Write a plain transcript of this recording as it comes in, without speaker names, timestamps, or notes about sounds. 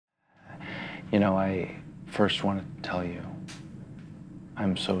You know, I first want to tell you,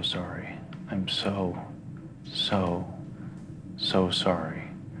 I'm so sorry. I'm so sorry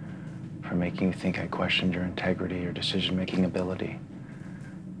for making you think I questioned your integrity or decision-making ability.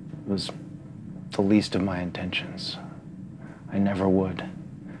 It was the least of my intentions. I never would.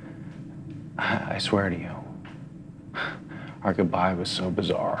 I swear to you, our goodbye was so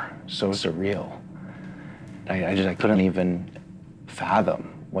bizarre, so surreal. I couldn't even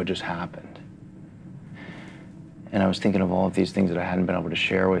fathom what just happened. And I was thinking of all of these things that I hadn't been able to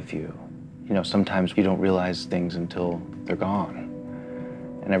share with you. You know, sometimes you don't realize things until they're gone.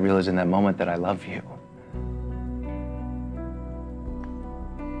 And I realized in that moment that I love you.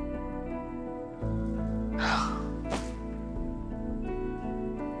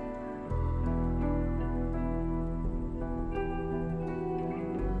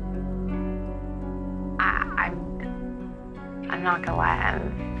 I'm not gonna lie,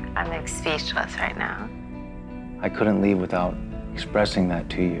 I'm like speechless right now. I couldn't leave without expressing that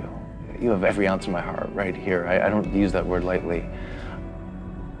to you. You have every ounce of my heart right here. I don't use that word lightly.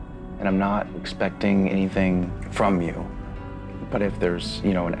 And I'm not expecting anything from you. But if there's,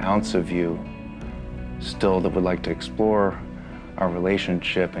 you know, an ounce of you still that would like to explore our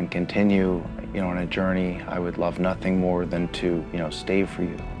relationship and continue, you know, on a journey, I would love nothing more than to, you know, stay for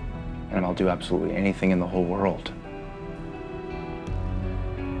you. And I'll do absolutely anything in the whole world.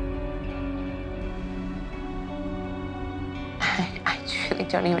 I truly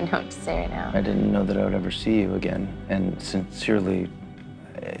don't even know what to say right now. I didn't know that I would ever see you again. And sincerely,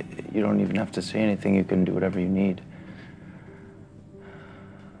 you don't even have to say anything. You can do whatever you need.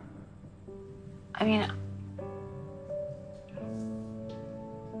 I mean,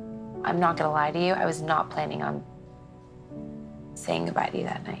 I'm not gonna lie to you, I was not planning on saying goodbye to you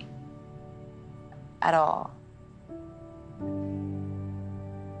that night. At all.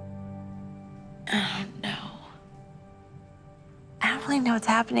 I don't know. I don't really know what's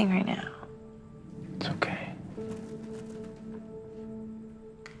happening right now. It's okay.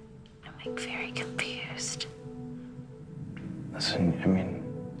 I'm like very confused. Listen, I mean,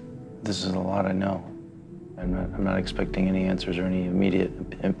 this is a lot I know. I'm not expecting any answers or any immediate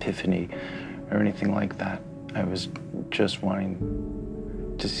epiphany or anything like that. I was just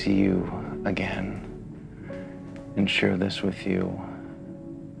wanting to see you again and share this with you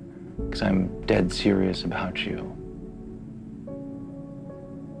because I'm dead serious about you.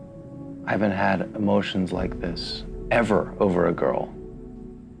 I haven't had emotions like this ever over a girl.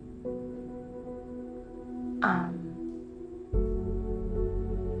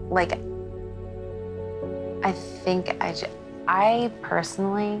 Like, I think I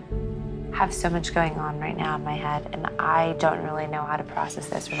personally have so much going on right now in my head, and I don't really know how to process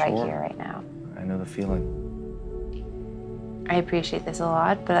this right here, right now. I know the feeling. I appreciate this a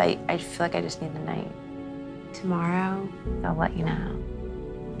lot, but I feel like I just need the night. Tomorrow, I'll let you know.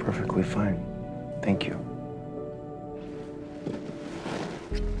 Perfectly fine. Thank you.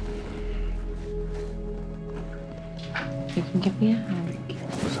 You can give me a hug. Thank you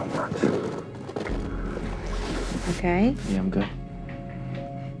so much. Okay? Yeah, I'm good.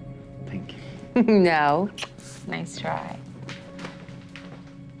 Thank you. No. Nice try.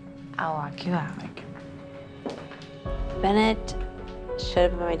 I'll walk you out. Thank you. Bennett should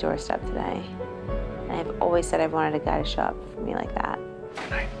have been at my doorstep today. And I've always said I've wanted a guy to show up for me like that. Good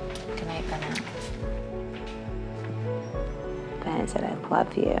night. Good night, Bennett. Bennett said, I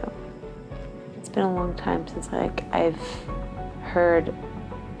love you. It's been a long time since I've heard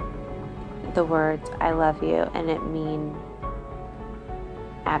the words, I love you, and it mean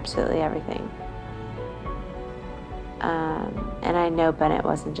absolutely everything. And I know Bennett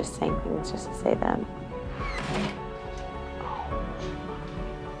wasn't just saying things just to say them.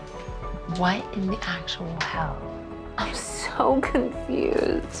 What in the actual hell? I'm so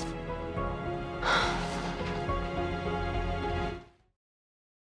confused.